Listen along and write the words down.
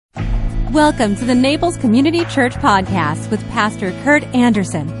Welcome to the Naples Community Church Podcast with Pastor Kurt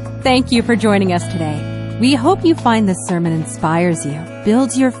Anderson. Thank you for joining us today. We hope you find this sermon inspires you,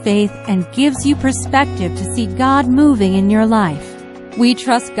 builds your faith, and gives you perspective to see God moving in your life. We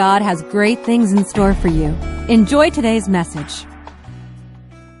trust God has great things in store for you. Enjoy today's message.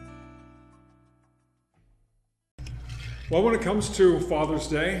 Well, when it comes to Father's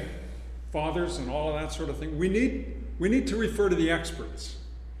Day, fathers and all of that sort of thing, we need to refer to the experts.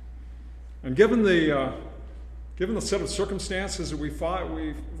 And given the set of circumstances that we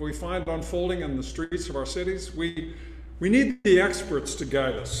find unfolding in the streets of our cities, we need the experts to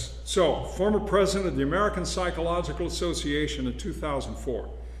guide us. So, former president of the American Psychological Association in 2004,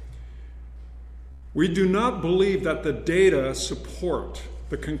 we do not believe that the data support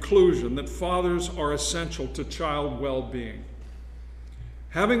the conclusion that fathers are essential to child well-being.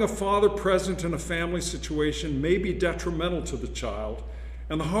 Having a father present in a family situation may be detrimental to the child,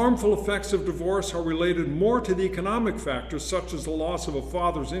 and the harmful effects of divorce are related more to the economic factors, such as the loss of a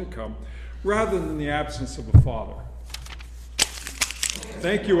father's income, rather than the absence of a father.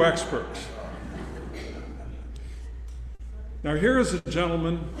 Thank you, experts. Now, here is a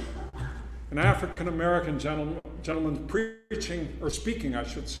gentleman, an African-American gentleman preaching, or speaking, I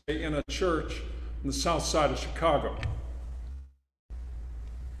should say, in a church on the south side of Chicago.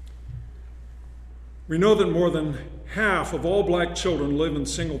 We know that more than half of all black children live in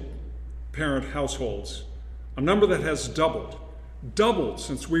single-parent households, a number that has doubled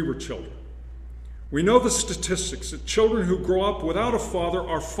since we were children. We know the statistics that children who grow up without a father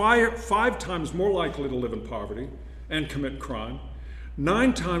are five times more likely to live in poverty and commit crime,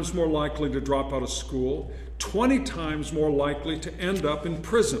 9 times more likely to drop out of school, 20 times more likely to end up in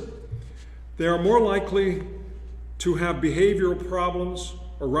prison. They are more likely to have behavioral problems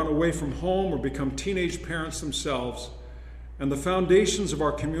or run away from home or become teenage parents themselves, and the foundations of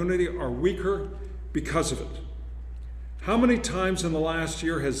our community are weaker because of it. How many times in the last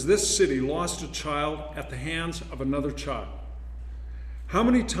year has this city lost a child at the hands of another child? How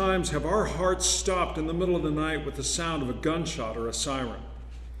many times have our hearts stopped in the middle of the night with the sound of a gunshot or a siren?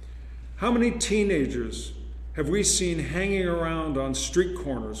 How many teenagers have we seen hanging around on street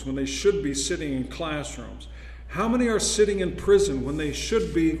corners when they should be sitting in classrooms? How many are sitting in prison when they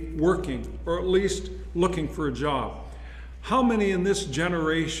should be working or at least looking for a job? How many in this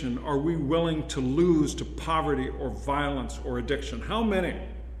generation are we willing to lose to poverty or violence or addiction? How many?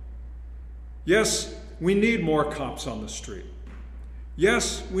 Yes, we need more cops on the street.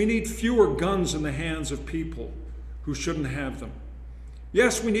 Yes, we need fewer guns in the hands of people who shouldn't have them.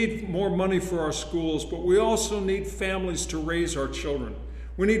 Yes, we need more money for our schools, but we also need families to raise our children.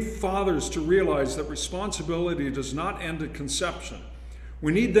 We need fathers to realize that responsibility does not end at conception.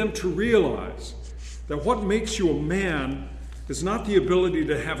 We need them to realize that what makes you a man is not the ability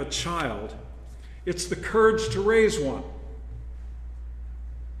to have a child, it's the courage to raise one.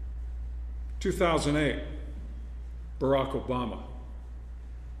 2008, Barack Obama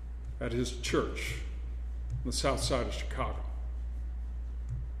at his church on the south side of Chicago.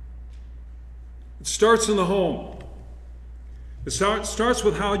 It starts in the home. It starts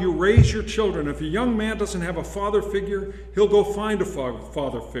with how you raise your children. If a young man doesn't have a father figure, he'll go find a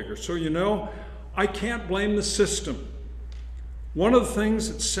father figure. So I can't blame the system. One of the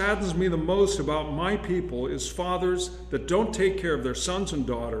things that saddens me the most about my people is fathers that don't take care of their sons and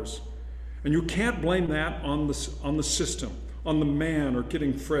daughters. And you can't blame that on the system, on the man or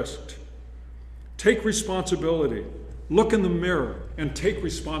getting frisked. Take responsibility. Look in the mirror and take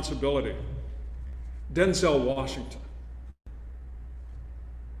responsibility. Denzel Washington.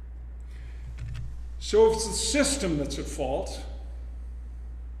 So if it's the system that's at fault,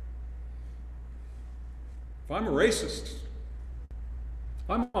 if I'm a racist,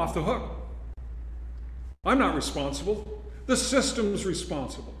 I'm off the hook. I'm not responsible. The system's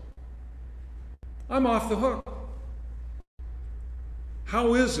responsible. I'm off the hook.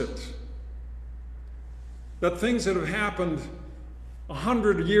 How is it that things that have happened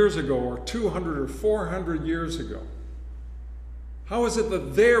 100 years ago or 200 or 400 years ago, how is it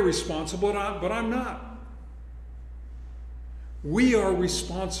that they're responsible but I'm not? We are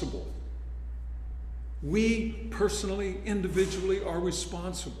responsible. We personally, individually are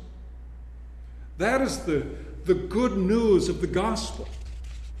responsible. That is the good news of the gospel,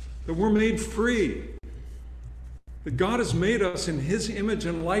 that we're made free, that God has made us in His image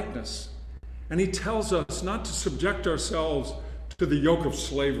and likeness, and He tells us not to subject ourselves to the yoke of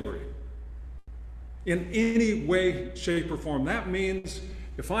slavery in any way, shape, or form. That means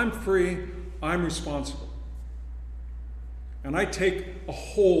if I'm free, I'm responsible. And I take a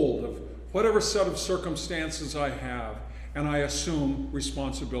hold of whatever set of circumstances I have, and I assume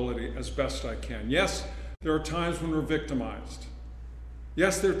responsibility as best I can. Yes, there are times when we're victimized.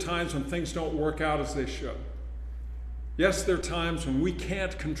 Yes, there are times when things don't work out as they should. Yes, there are times when we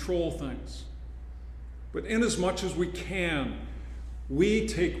can't control things. But inasmuch as we can, we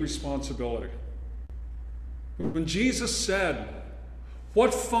take responsibility. When Jesus said,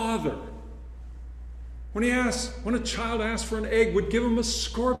 what father, when a child asked for an egg, would give him a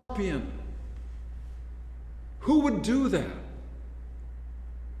scorpion? Who would do that?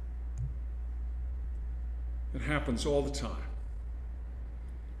 It happens all the time.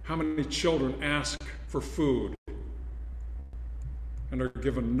 How many children ask for food and are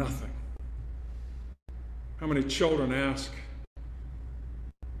given nothing? How many children ask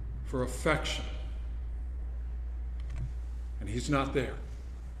for affection and he's not there?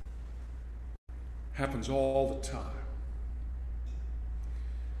 Happens all the time.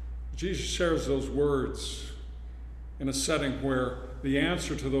 Jesus shares those words in a setting where the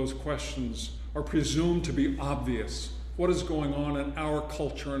answer to those questions are presumed to be obvious. What is going on in our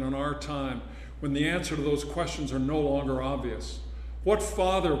culture and in our time when the answer to those questions are no longer obvious? What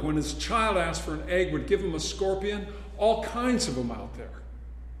father, when his child asked for an egg, would give him a scorpion? All kinds of them out there.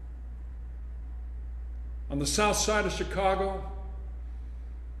 On the south side of Chicago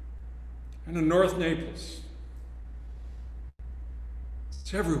and in North Naples.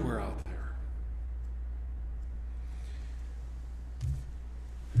 It's everywhere out there.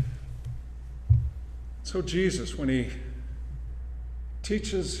 So Jesus, when he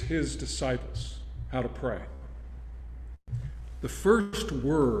teaches his disciples how to pray, the first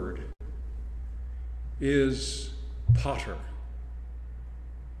word is pater.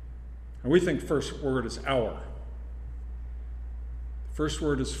 And we think first word is our. The first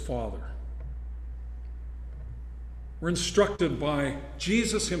word is Father. We're instructed by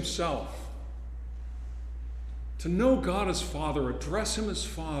Jesus himself to know God as Father, address him as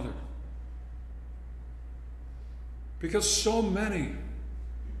Father. Because so many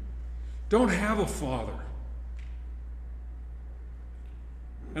don't have a father.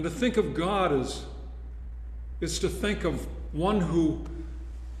 And to think of God is to think of one who,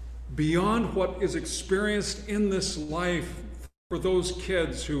 beyond what is experienced in this life for those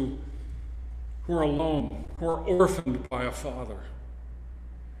kids who are alone, who are orphaned by a father,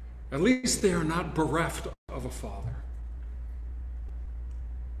 at least they are not bereft of a father.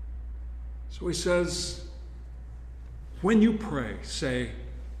 So he says, when you pray, say,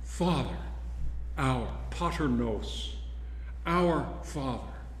 Father, our, pater nos, our Father,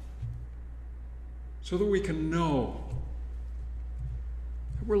 so that we can know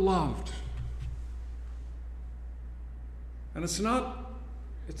that we're loved. And it's not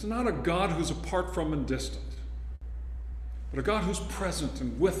a God who's apart from and distant, but a God who's present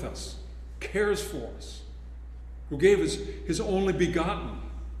and with us, cares for us, who gave his only begotten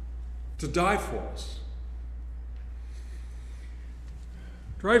to die for us.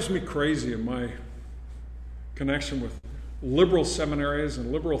 Drives me crazy in my connection with liberal seminaries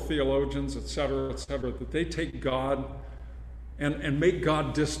and liberal theologians, et cetera, that they take God and make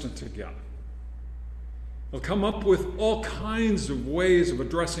God distant again. They'll come up with all kinds of ways of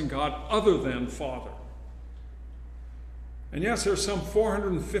addressing God other than Father. And yes, there are some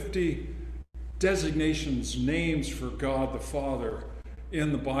 450 designations, names for God the Father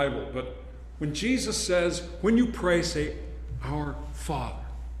in the Bible. But when Jesus says, when you pray, say, our Father.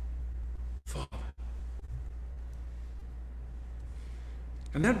 Father.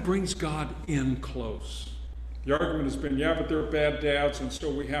 And that brings God in close. The argument has been, yeah, but they're bad dads, and so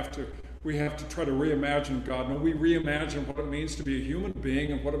we have to try to reimagine God. No, we reimagine what it means to be a human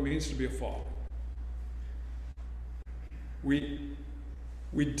being and what it means to be a father.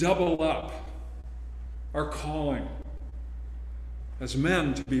 We double up our calling as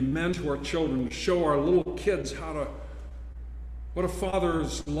men to be men to our children, to show our little kids what a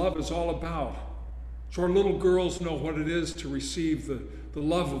father's love is all about. So our little girls know what it is to receive the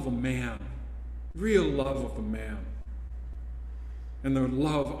love of a man, real love of a man, and the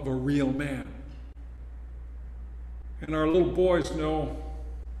love of a real man. And our little boys know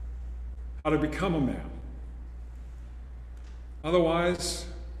how to become a man. Otherwise,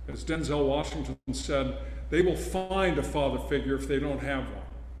 as Denzel Washington said, they will find a father figure if they don't have one.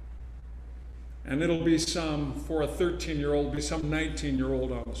 And it'll be for a 13-year-old, be some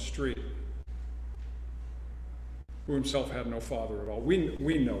 19-year-old on the street who himself had no father at all. We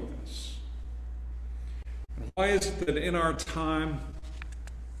know this. And why is it that in our time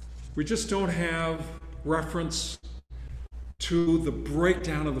we just don't have reference to the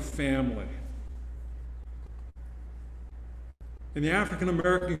breakdown of the family? In the African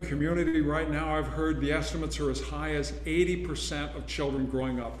American community right now, I've heard the estimates are as high as 80% of children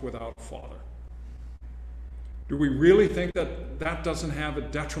growing up without a father. Do we really think that that doesn't have a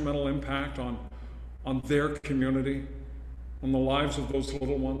detrimental impact on their community, on the lives of those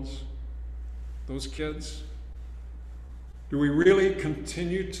little ones, those kids? Do we really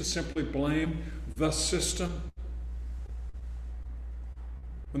continue to simply blame the system?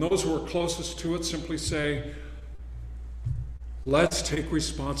 When those who are closest to it simply say, let's take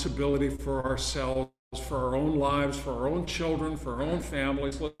responsibility for ourselves, for our own lives, for our own children, for our own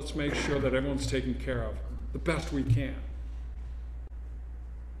families. Let's make sure that everyone's taken care of the best we can.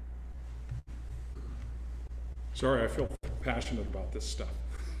 Sorry, I feel passionate about this stuff.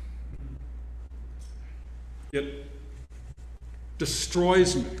 It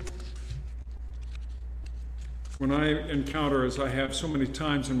destroys me when I encounter, as I have so many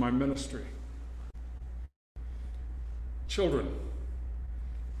times in my ministry, children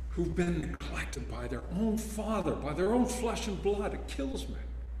who've been neglected by their own father, by their own flesh and blood. It kills me.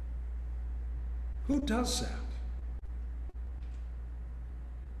 Who does that?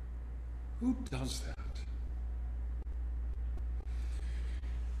 Who does that?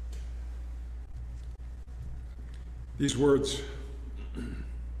 These words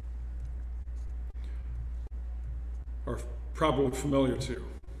are probably familiar to you.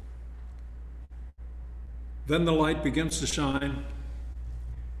 Then the light begins to shine,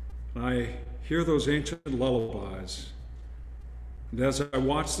 and I hear those ancient lullabies. And as I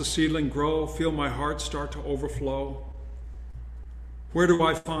watch the seedling grow, feel my heart start to overflow. Where do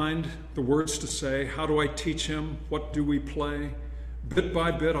I find the words to say? How do I teach him? What do we play? Bit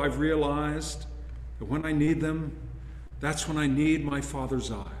by bit, I've realized that when I need them, that's when I need my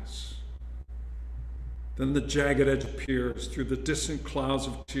Father's eyes. Then the jagged edge appears through the distant clouds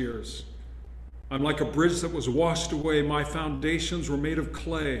of tears. I'm like a bridge that was washed away. My foundations were made of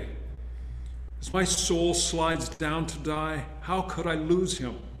clay. As my soul slides down to die, how could I lose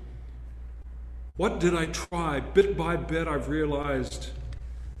him? What did I try? Bit by bit, I've realized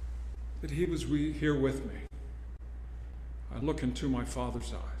that he was here with me. I look into my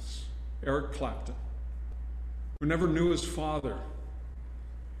Father's eyes. Eric Clapton, who never knew his father.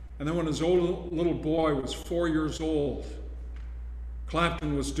 And then when his old little boy was 4 years old,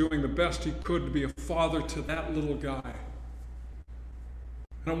 Clapton was doing the best he could to be a father to that little guy.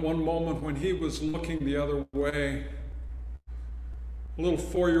 And at one moment when he was looking the other way, a little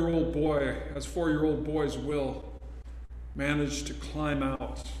 4-year-old boy, as 4-year-old boys will, managed to climb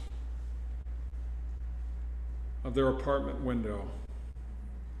out of their apartment window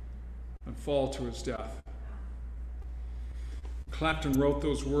and fall to his death. Clapton wrote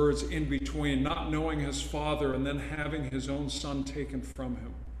those words in between, not knowing his father and then having his own son taken from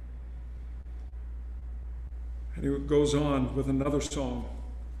him. And he goes on with another song.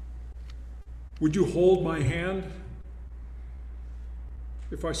 Would you hold my hand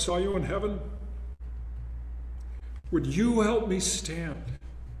if I saw you in heaven? Would you help me stand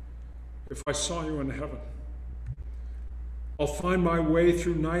if I saw you in heaven? I'll find my way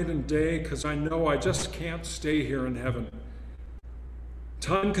through night and day because I know I just can't stay here in heaven.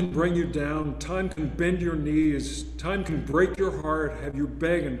 Time can bring you down. Time can bend your knees. Time can break your heart, have you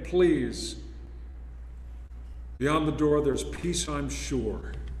beg and please. Beyond the door, there's peace, I'm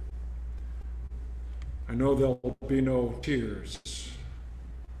sure. I know there'll be no tears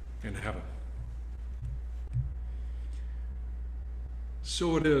in heaven.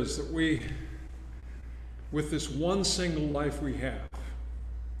 So it is that we, with this one single life we have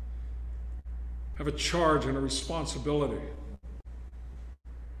a charge and a responsibility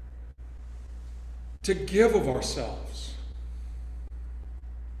to give of ourselves.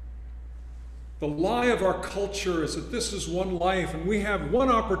 The lie of our culture is that this is one life and we have one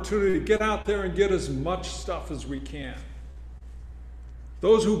opportunity to get out there and get as much stuff as we can.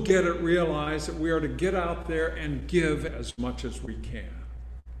 Those who get it realize that we are to get out there and give as much as we can.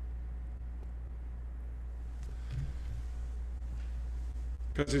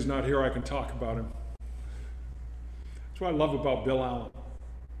 Because he's not here, I can talk about him. That's what I love about Bill Allen.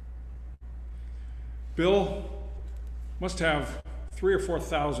 Bill must have 3,000 or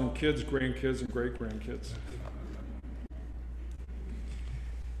 4,000 kids, grandkids, and great-grandkids.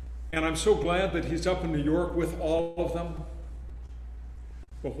 And I'm so glad that he's up in New York with all of them.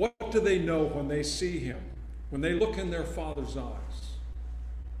 But what do they know when they see him, when they look in their father's eyes?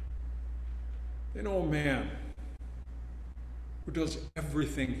 They know a man who does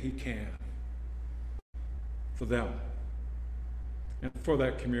everything he can for them and for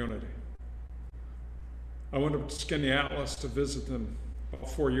that community. I went up to Skaneateles to visit them about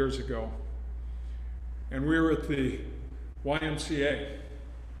 4 years ago. And we were at the YMCA.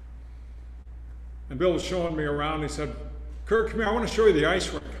 And Bill was showing me around. He said, "Kurt, come here, I want to show you the ice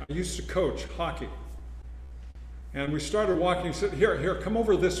rink. I used to coach hockey." And we started walking. He said, here, come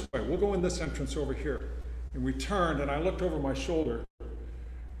over this way. We'll go in this entrance over here. And we turned, and I looked over my shoulder,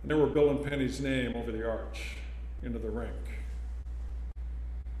 and there were Bill and Penny's name over the arch into the rink.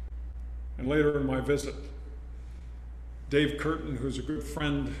 And later in my visit, Dave Curtin, who's a good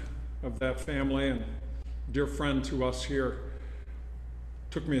friend of that family and dear friend to us here,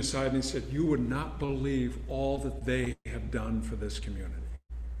 took me aside and he said, "You would not believe all that they have done for this community."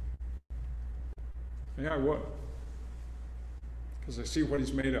 Yeah, I would. Because I see what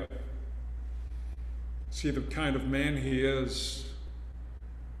he's made of. See the kind of man he is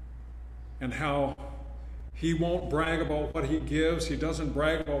and how he won't brag about what he gives. He doesn't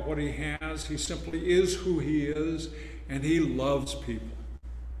brag about what he has. He simply is who he is, and he loves people.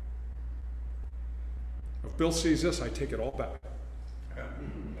 If Bill sees this, I take it all back.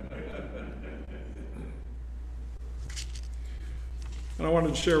 And I wanted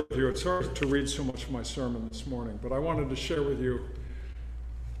to share with you, it's hard to read so much of my sermon this morning, but I wanted to share with you,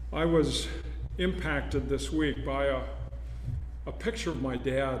 I was impacted this week by a picture of my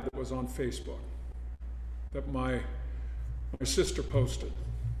dad that was on Facebook that my sister posted.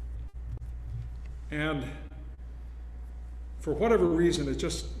 And for whatever reason, it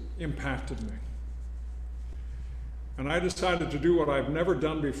just impacted me. And I decided to do what I've never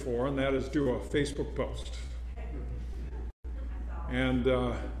done before, and that is do a Facebook post. And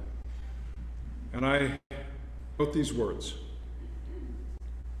I wrote these words.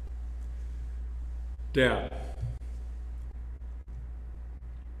 Dad,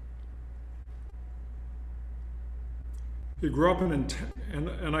 he grew up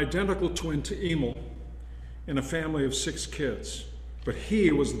an identical twin to Emil in a family of 6 kids, but he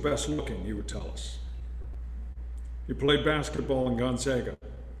was the best looking, he would tell us. He played basketball in Gonzaga,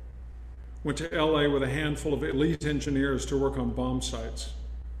 went to LA with a handful of elite engineers to work on bomb sites,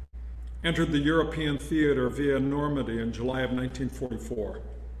 entered the European theater via Normandy in July of 1944.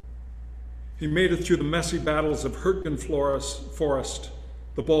 He made it through the messy battles of Hurtgen Forest,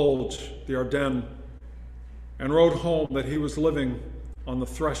 the Bulge, the Ardennes, and wrote home that he was living on the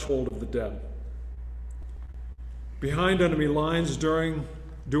threshold of the dead. Behind enemy lines doing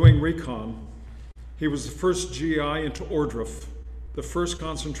recon, he was the first GI into Ohrdruf, the first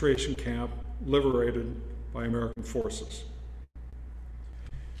concentration camp liberated by American forces.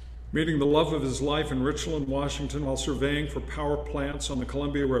 Meeting the love of his life in Richland, Washington, while surveying for power plants on the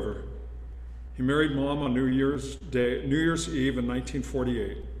Columbia River, he married Mom on New Year's Eve in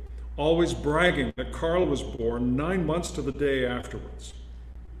 1948, always bragging that Carla was born 9 months to the day afterwards.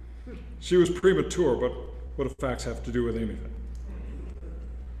 She was premature, but what do facts have to do with anything?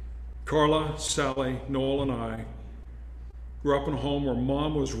 Carla, Sally, Noel, and I grew up in a home where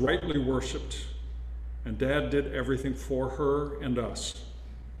Mom was rightly worshipped and Dad did everything for her and us.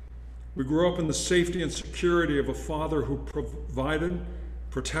 We grew up in the safety and security of a father who provided,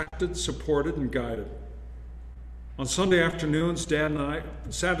 protected, supported, and guided. On Saturday afternoons, Dad and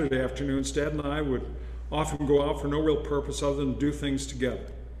I would often go out for no real purpose other than do things together.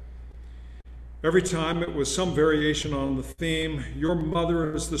 Every time it was some variation on the theme, your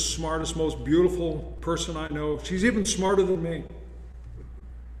mother is the smartest, most beautiful person I know. She's even smarter than me.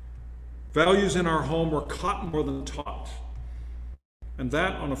 Values in our home were caught more than taught, and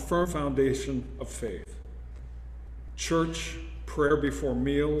that on a firm foundation of faith. Church, prayer before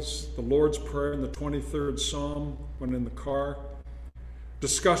meals, the Lord's Prayer in the 23rd Psalm when in the car,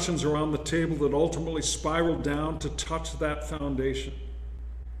 discussions around the table that ultimately spiraled down to touch that foundation.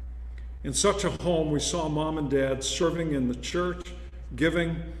 In such a home, we saw Mom and Dad serving in the church,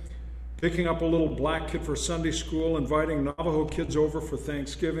 giving, picking up a little black kid for Sunday school, inviting Navajo kids over for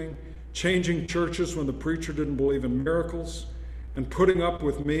Thanksgiving, changing churches when the preacher didn't believe in miracles, and putting up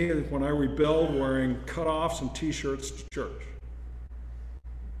with me when I rebelled wearing cutoffs and t-shirts to church.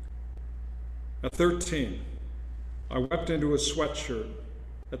 At 13, I wept into a sweatshirt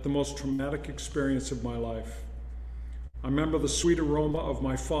at the most traumatic experience of my life. I remember the sweet aroma of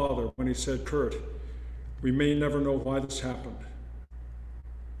my father when he said, "Kurt, we may never know why this happened.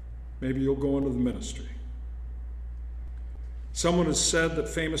 Maybe you'll go into the ministry." Someone has said that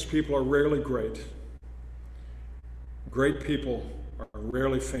famous people are rarely great. Great people are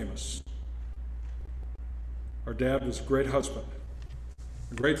rarely famous. Our dad was a great husband,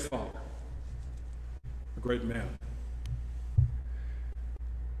 a great father, a great man.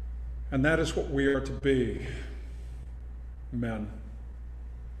 And that is what we are to be. Men,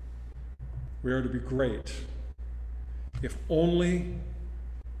 we are to be great, if only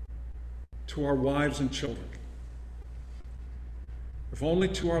to our wives and children, if only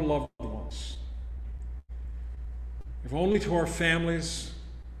to our loved ones, if only to our families,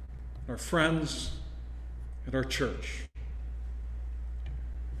 our friends, and our church.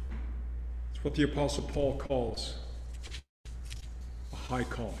 It's what the Apostle Paul calls a high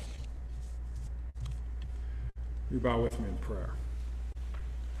calling. You bow with me in prayer.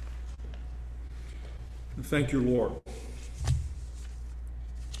 And thank you, Lord,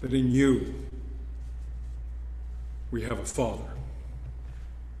 that in you we have a Father.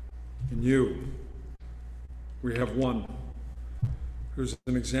 In you we have one who's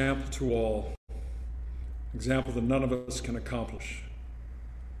an example to all, an example that none of us can accomplish,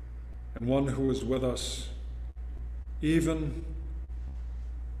 and one who is with us even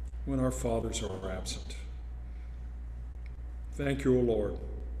when our fathers are absent. Thank you, O Lord.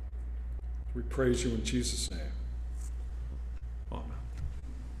 We praise you in Jesus' name. Amen.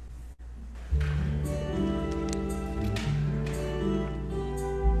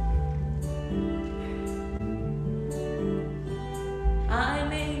 I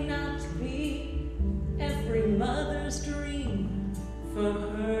may not be every mother's dream for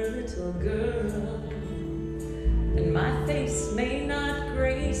her little girl, and my face may not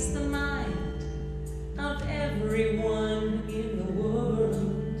grace the mind of everyone in the world,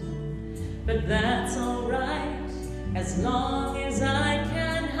 but that's all right, as long as I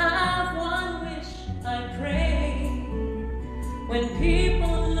can have one wish I pray. When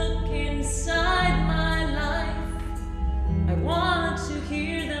people look inside my life, I want to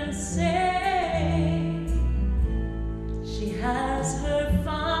hear them say, she has her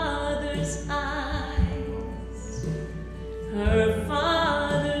father's eyes, her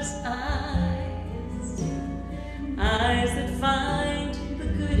father's eyes, eyes that find the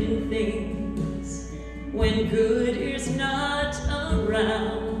good in things when good is not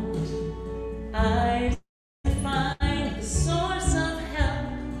around, eyes that find the source of help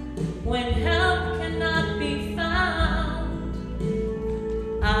when help cannot be found,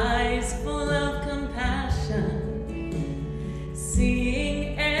 eyes full of compassion,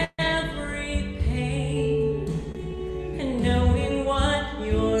 seeing every pain and knowing what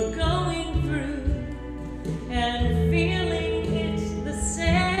you're going through and feeling it the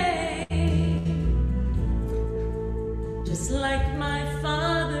same, just like my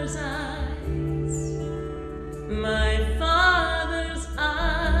father's eyes, my father's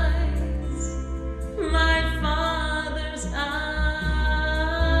eyes, my father's eyes,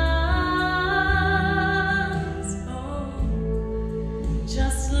 oh,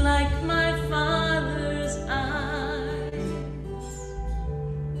 just like my father's eyes.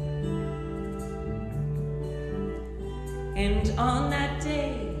 And on that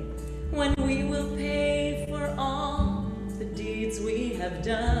day, when we will pay for all the deeds we have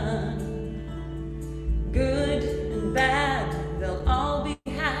done, good and bad, they'll all be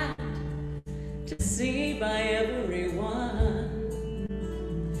had to see by everyone.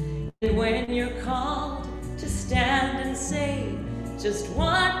 And when you're called to stand and say just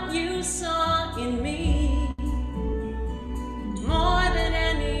what you saw in me, more than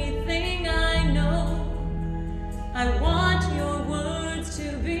anything I know, I want your words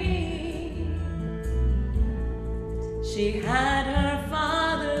to be, she had her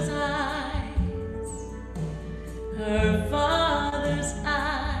father's eyes, her father's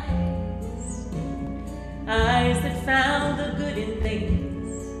eyes, eyes that found the good in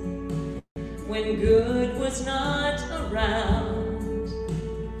things when good was not around,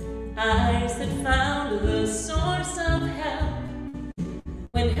 eyes that found the source of help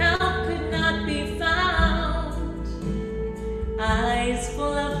when help could not be found, eyes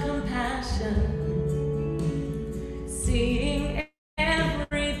full of compassion, seeing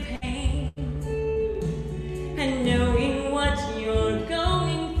every pain and knowing what you're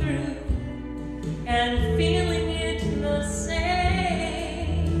going through and feeling it the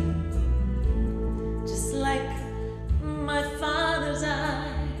same, just like my father's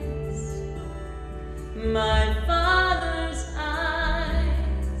eyes, my father's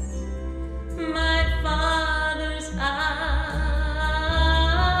eyes, my father's eyes,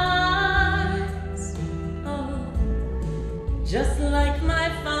 oh, just like my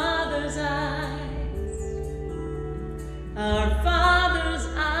father's eyes, our father's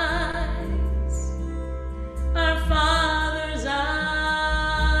eyes, our father's eyes,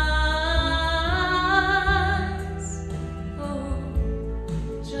 oh,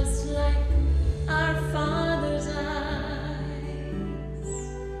 just like our father's eyes.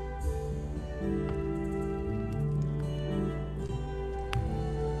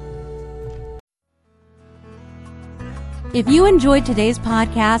 If you enjoyed today's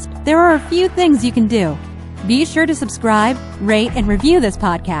podcast, there are a few things you can do. Be sure to subscribe, rate, and review this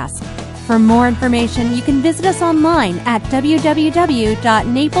podcast. For more information, you can visit us online at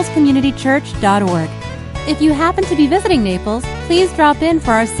www.naplescommunitychurch.org. If you happen to be visiting Naples, please drop in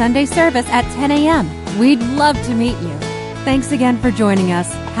for our Sunday service at 10 a.m. We'd love to meet you. Thanks again for joining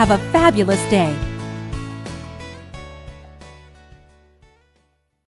us. Have a fabulous day.